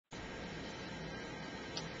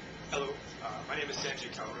Hello, my name is Sanjay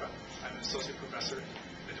Kalra. I'm an associate professor in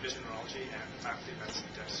the Division of Neurology and the Faculty of Medicine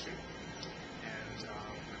Dentistry. And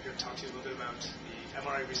I'm here to talk to you a little bit about the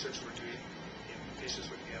MRI research we're doing in patients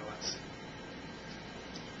with ALS.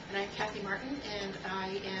 And I'm Kathy Martin, and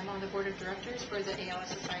I am on the board of directors for the ALS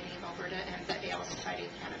Society of Alberta and the ALS Society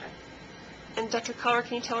of Canada. And Dr. Kalra,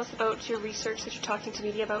 can you tell us about your research that you're talking to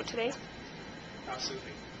media about today?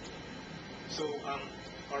 Absolutely. So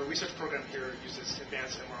our research program here uses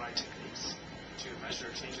advanced MRI techniques to measure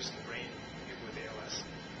changes in the brain in people with ALS.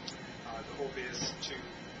 The hope is to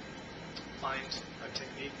find a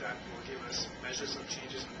technique that will give us measures of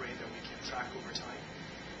changes in the brain that we can track over time.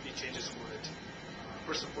 These changes would,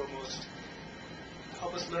 first and foremost,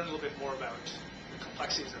 help us learn a little bit more about the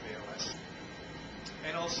complexities of ALS.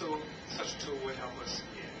 And also, such a tool would help us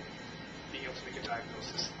in being able to make a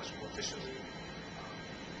diagnosis much more efficiently,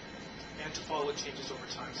 and to follow changes over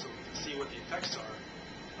time so we can see what the effects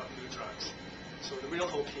are of new drugs. So the real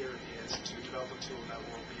hope here is to develop a tool that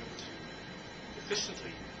will be able to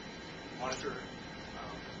efficiently monitor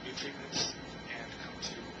new treatments and come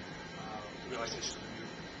to the realization of a new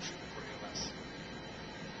treatment for ALS.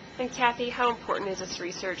 And Kathy, how important is this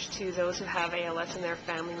research to those who have ALS and their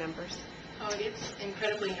family members? Oh, it's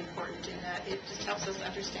incredibly important in that it just helps us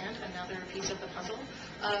understand another piece of the puzzle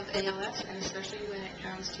of ALS, and especially when it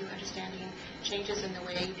comes to understanding changes in the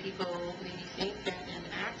way people maybe think and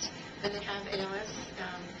act when they have ALS.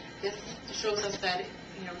 This shows us that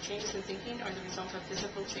changes in thinking are the result of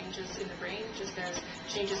physical changes in the brain, just as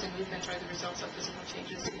changes in movement are the results of physical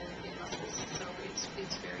changes in muscles. So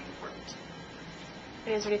it's very important.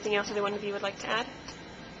 And is there anything else either one of you would like to add?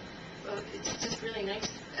 Well, it's just really nice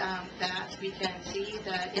that we can see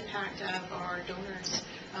the impact of our donors'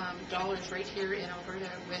 dollars right here in Alberta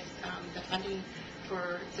with the funding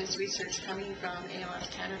for this research coming from ALS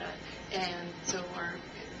Canada. And so our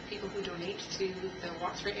people who donate to the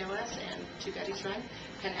Walks for ALS and to Betty's Run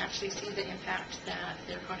can actually see the impact that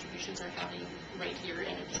their contributions are having right here,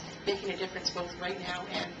 and it's making a difference both right now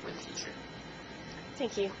and for the future.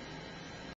 Thank you.